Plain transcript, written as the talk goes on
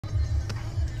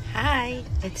Hi,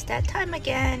 it's that time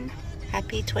again.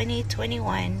 Happy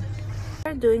 2021.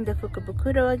 We're doing the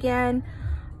Fukubukuro again.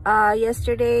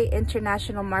 Yesterday,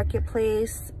 International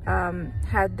Marketplace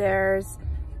had theirs,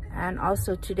 and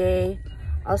also today.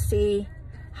 I'll see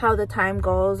how the time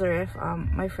goes, or if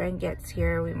my friend gets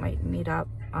here, we might meet up,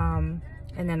 and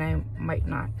then I might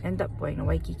not end up going to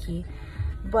Waikiki.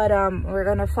 But we're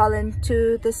gonna fall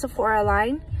into the Sephora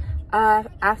line.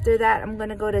 After that, I'm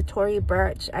gonna go to TORY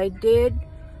BURCH.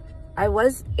 I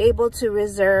was able to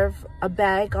reserve a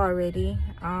bag already.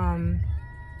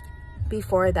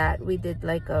 Before that, we did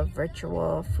like a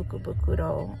virtual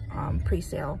Fukubukuro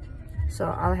pre-sale. So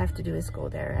all I have to do is go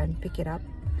there and pick it up.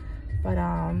 But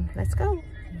let's go.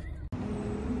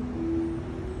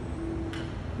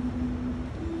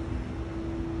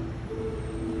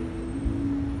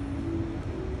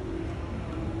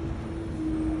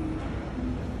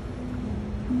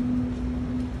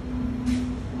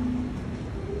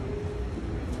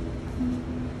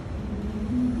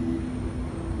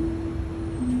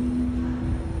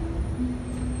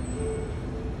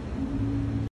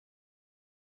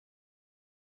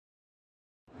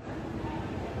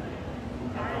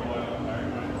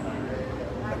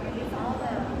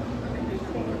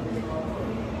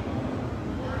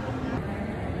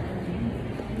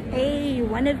 Hey,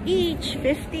 one of each,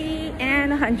 50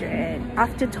 and 100.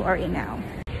 Off to TORY now.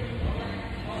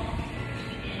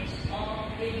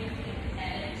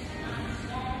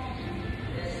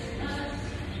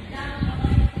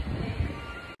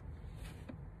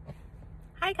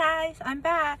 Hi guys, I'm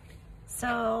back.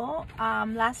 So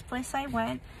last place I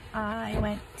went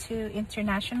to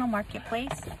International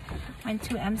Marketplace, went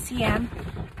to MCM.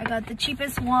 I got the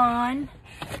cheapest one.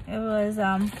 It was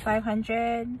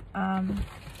 500,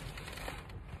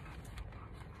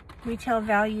 retail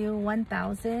value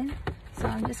 1,000. So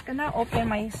I'm just gonna open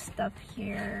my stuff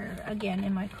here again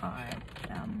in my cart.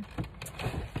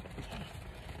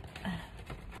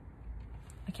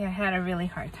 Okay, I had a really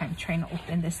hard time trying to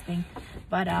open this thing,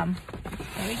 but there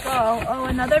we go. Oh,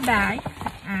 another bag,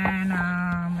 and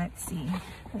let's see.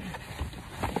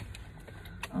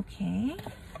 Okay,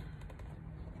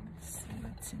 let's see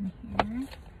what's in here.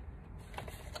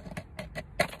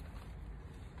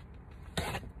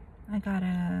 I got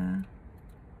a,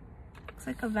 looks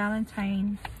like a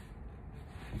Valentine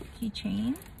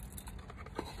keychain.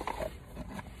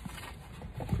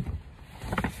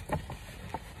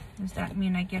 Does that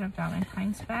mean I get a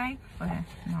Valentine's bag? But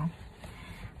no.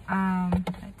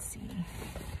 Let's see.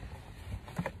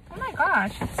 Oh my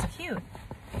gosh, it's cute.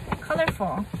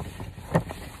 Colorful.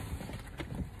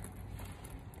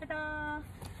 Ta-da!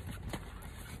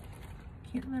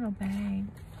 Cute little bag.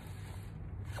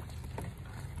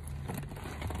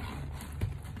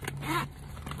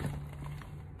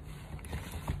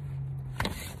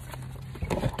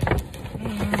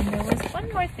 And there was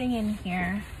one more thing in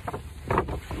here. Kind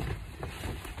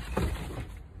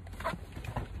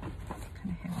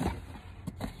of heavy.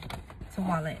 It's a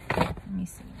wallet. Let me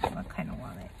see what kind of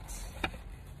wallet.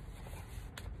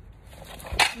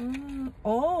 Ooh.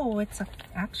 Oh, it's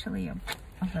actually a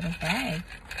little bag.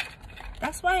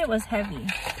 That's why it was heavy.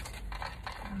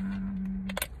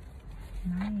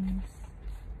 Nice.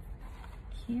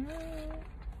 Cute.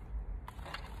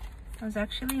 I was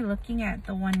actually looking at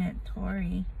the one at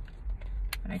TORY,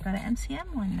 but I got an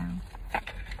MCM one now.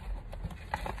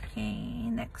 Okay,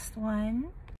 next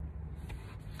one.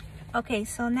 Okay,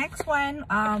 so next one,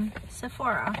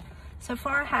 Sephora.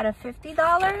 Sephora had a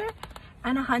 $50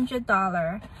 and a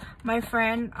 $100. My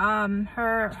friend,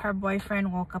 her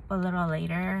boyfriend woke up a little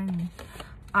later,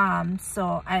 and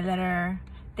so I let her.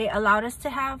 They allowed us to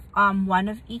have one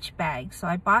of each bag, so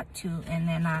I bought two, and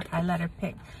then I let her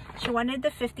pick. She wanted the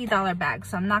 $50 bag,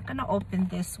 so I'm not gonna open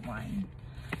this one.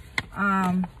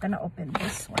 I'm gonna open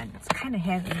this one. It's kind of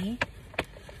heavy.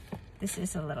 This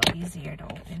is a little easier to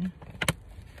open.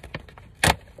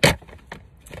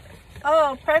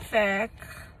 Oh, perfect.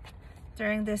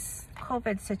 During this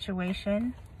COVID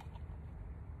situation.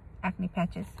 Acne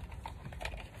patches.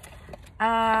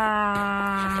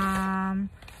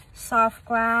 Soft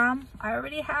glam. I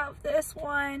already have this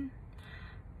one,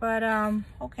 but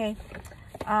okay.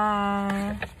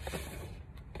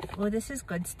 Oh, this is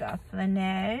good stuff.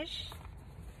 Laneige.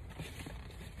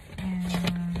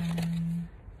 And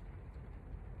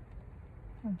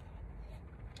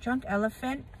Drunk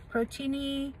Elephant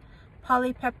Proteiny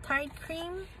Polypeptide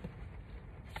Cream.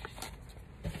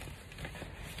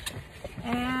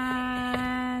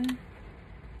 And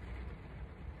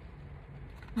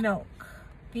milk.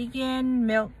 Vegan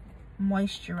milk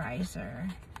moisturizer.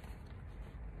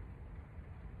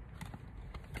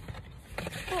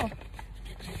 Cool.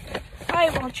 I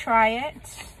will try it.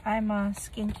 I'm a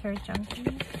skincare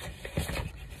junkie.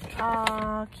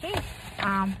 Okay,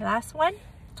 last one,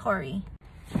 TORY.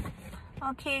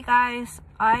 Okay guys,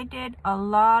 I did a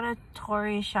lot of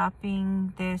TORY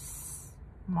shopping this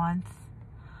month.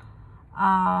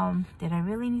 Did I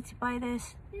really need to buy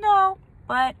this? No,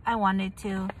 but I wanted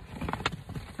to.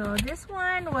 So this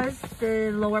one was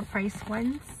the lower price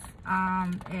ones.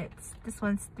 This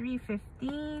one's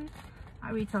 $3.15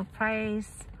 retail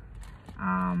price,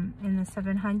 in the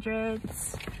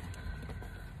 700s.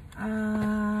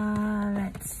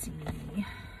 Let's see. Okay,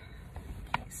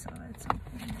 so let's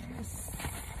open this.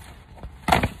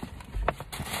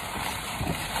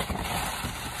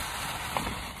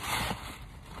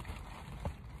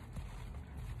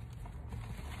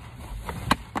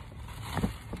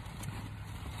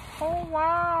 Oh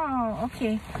wow,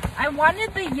 okay. I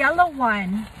wanted the yellow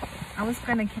one. I was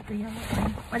gonna get the yellow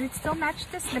one, but it still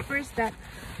matched the slippers that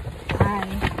I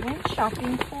went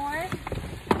shopping for.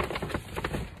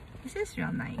 This is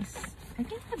real nice. I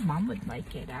think my mom would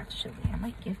like it actually. I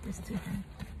might give this to her.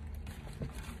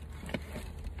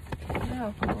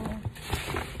 Real cool.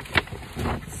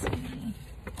 Let's see.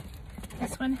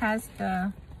 This one has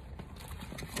the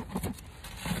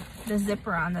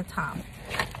zipper on the top.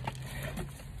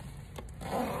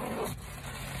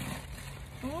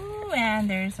 Ooh, and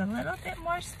there's a little bit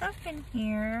more stuff in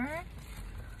here.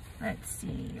 Let's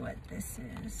see what this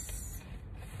is.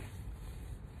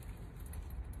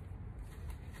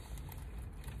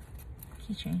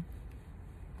 Keychain.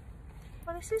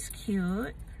 Oh, this is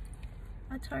cute.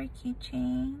 A TORY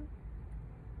keychain.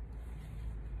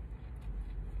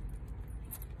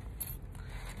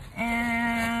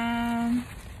 And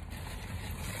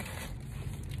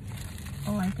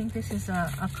oh, I think this is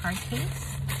a card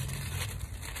case.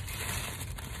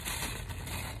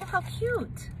 Oh, how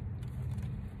cute.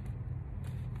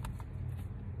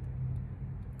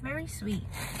 Very sweet.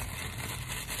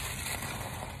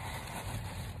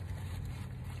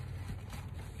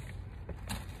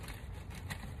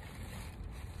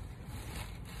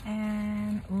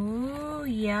 And ooh,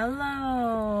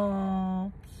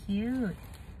 yellow. Cute.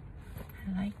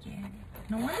 I like it.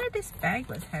 No wonder this bag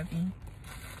was heavy.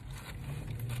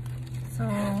 So,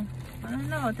 I don't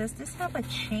know. Does this have a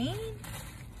chain?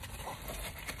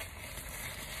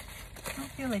 I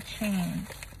don't feel a chain.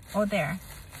 Oh, there.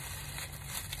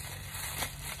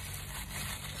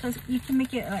 So you can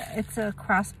make it, it's a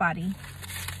crossbody.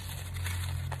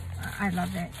 I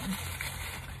love it.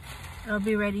 It'll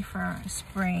be ready for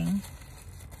spring.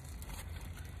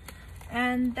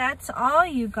 And that's all,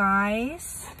 you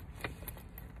guys.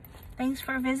 Thanks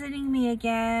for visiting me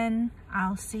again.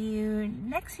 I'll see you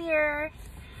next year.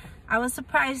 I was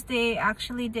surprised they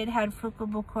actually did have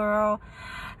Fukubukuro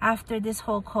after this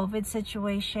whole COVID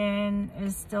situation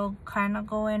is still kind of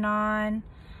going on.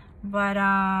 But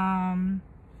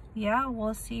yeah,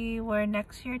 we'll see where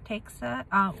next year takes us.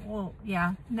 Well,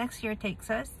 yeah, next year takes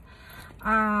us.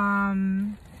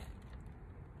 Happy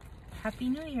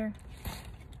New Year.